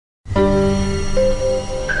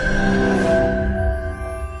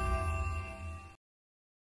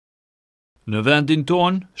Në vendin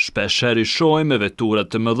tonë, shpeshher i shohim me vetura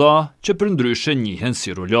të mëdha që përndryshe njihen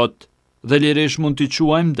si rulot, dhe lirisht mund t'i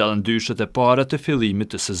quajmë dalëndyshet e para të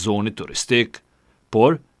fillimit të sezonit turistik,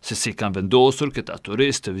 por se si kanë vendosur këta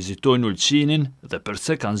turistë të vizitojnë ulqinin dhe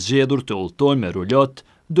përse kanë zgjedhur të udhtojnë me rulot,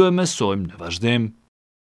 do e mësojmë në vazhdim.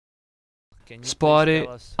 Spari,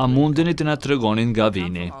 a mundeni të na tregonin nga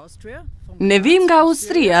vini? Ne vim nga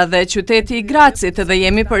Austria dhe qyteti i Grazit dhe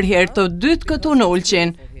jemi për herë të dytë këtu në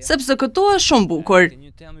ulqin, sepse këtu është shumë bukur.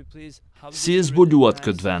 Si e zbuluat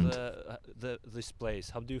këtë vend?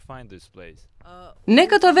 Ne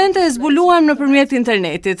këtë vend e zbuluam nëpërmjet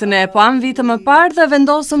internetit, ne e pam vite më parë dhe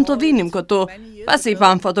vendosëm të vinim këtu, pasi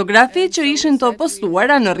pam fotografi që ishin të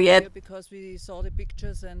postuara në rrjet.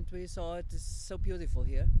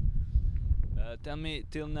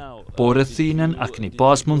 Po rrethinën, a keni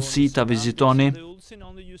pas mundësi ta vizitoni?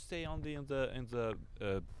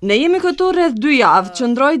 Ne jemi këtu rreth 2 javë,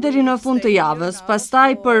 qëndroj deri në fund të javës,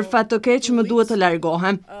 pastaj për fat të keq më duhet të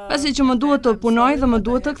largohem, pasi që më duhet të punoj dhe më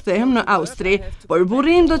duhet të kthehem në Austri. Por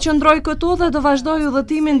burri im do qëndroj këtu dhe do vazhdoj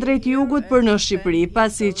udhëtimin drejt jugut për në Shqipëri,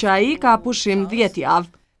 pasi që ai ka pushim 10 javë.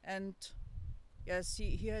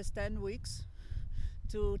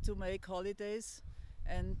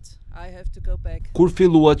 Kur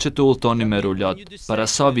filluat që të udhtoni me rulot, para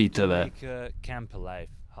sa viteve?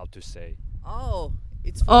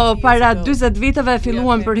 Para 40 viteve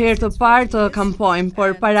filluam për herë të parë të kampojmë,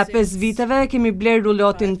 por para 5 viteve kemi bler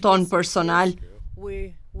rulotin ton personal.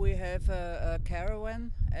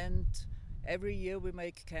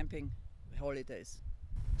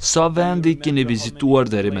 Sa vendi keni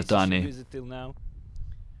vizituar deri më tani?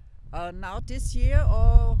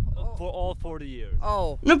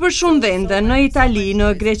 Në për shumë vende, në Itali, në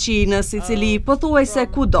Greqi, në Sicili, pothuajse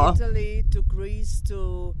kudo.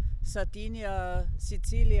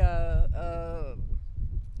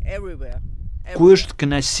 Ku është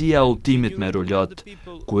kënaqësia e udhëtimit me rulot?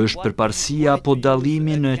 Ku është përparësia apo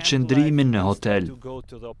dallimi në qëndrimin në hotel?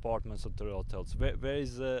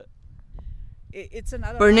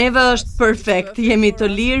 Për neve është perfekt, jemi të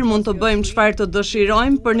lirë, mund të bëjmë çfarë të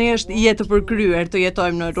dëshirojmë, për ne është jetë e përkryer të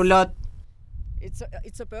jetojmë në rulot.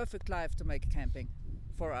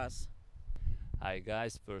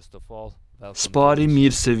 Spari,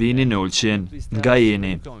 mirë se vini në ulqin, nga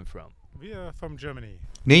jeni?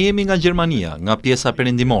 Ne jemi nga Gjermania, nga pjesa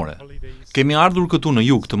perëndimore. Kemi ardhur këtu në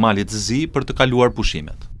jug të Malit të Zi për të kaluar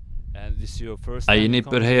pushimet. A jeni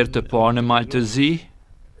për herë të parë në Mal të Zi?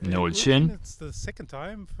 Në ulqin?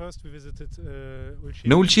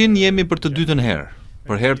 Në ulqin jemi për të dytën herë.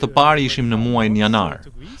 Për herë të parë ishim në muajin janar.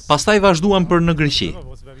 Pastaj vazhduam për në Greqi.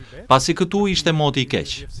 Pasi këtu ishte moti i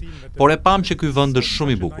keq. Por e pam që ky vend është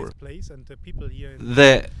shumë i bukur. Dhe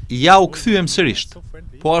ja u kthyem sërish.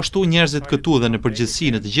 Po ashtu njerëzit këtu dhe në përgjithësi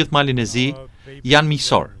në të gjithë Malin e Zi janë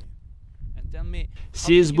miqësor.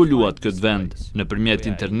 Si e zbuluat këtë vend? Nëpërmjet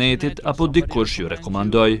internetit apo dikush ju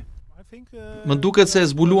rekomandoi? Më duket se e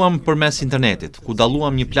zbuluam përmes internetit, ku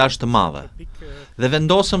dalluam një plazh të madhe. Dhe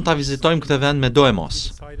vendosëm ta vizitojmë këtë vend me do e mos.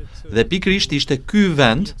 Dhe pikërisht ishte ky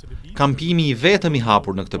vend, kampimi i vetëm i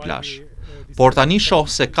hapur në këtë plazh. Por tani shoh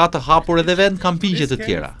se ka të hapur edhe vend kampingje të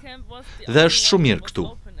tjera. Dhe është shumë mirë këtu.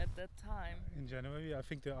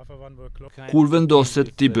 Kur vendoset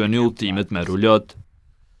t'i bëni udhëtimet me rulot?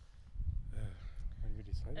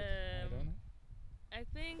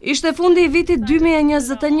 Ishte fundi i vitit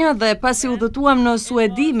 2021 dhe pasi udhëtuam në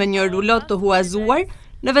Suedi me një rulot të huazuar,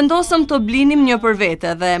 ne vendosëm të blinim një për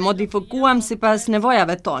vete dhe modifikuam sipas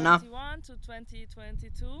nevojave tona.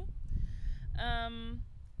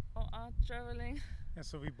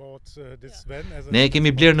 Ne e kemi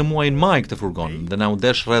bler në muajin maj këtë furgon dhe na u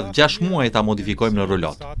desh rreth 6 muaj ta modifikojmë në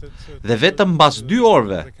rulot. Dhe vetëm mbas 2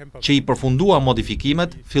 orëve që i përfunduam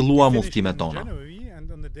modifikimet, filluam udhëtimet tona.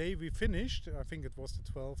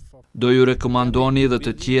 Do ju rekomandoni edhe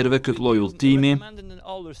të tjerëve këtë lloj udhëtimi?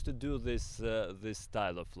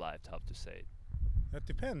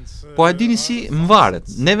 Po e dini si, m'varet.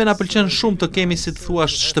 Neve na pëlqen shumë të kemi si të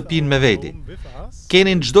thuash shtëpinë me veti.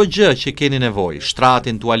 Keni çdo gjë që keni nevojë,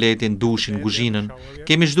 shtratin, tualetin, dushin, kuzhinën,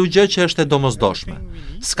 kemi çdo gjë që është e domosdoshme.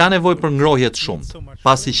 S'ka nevojë për ngrohje të shumta,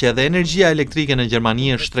 pasi që edhe energjia elektrike në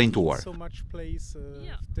Gjermani është shtrenjtuar.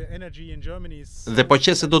 Dhe po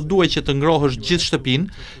qëse do të duhej që të ngrohësh gjithë shtëpinë,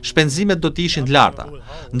 shpenzimet do të ishin të larta.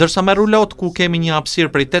 Ndërsa me rulot ku kemi një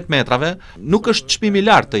hapësirë prej 8 metrave, nuk është çmim i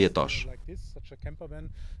lartë të jetosh.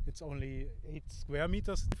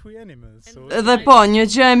 Dhe po, një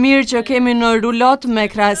gjë e mirë që kemi në rulot me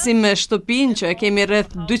krahasim me shtëpinë që kemi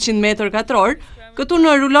rreth 200 metër katror, këtu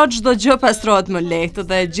në rulot çdo gjë pastrohet më lehtë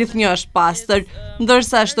dhe gjithnjë është pastër,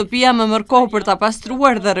 ndërsa shtëpia më merr kohë për ta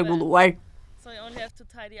pastruar dhe rregulluar.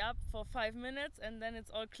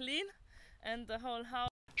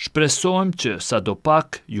 Shpresojmë që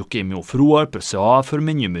sadopak ju kemi ofruar përse afër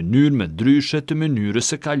me një mënyrë më ndryshe të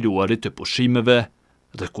mënyrës së kaluarit të pushimeve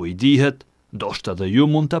dhe ku i dihet, ndoshta dhe ju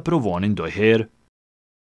mund ta provoni ndonjëherë.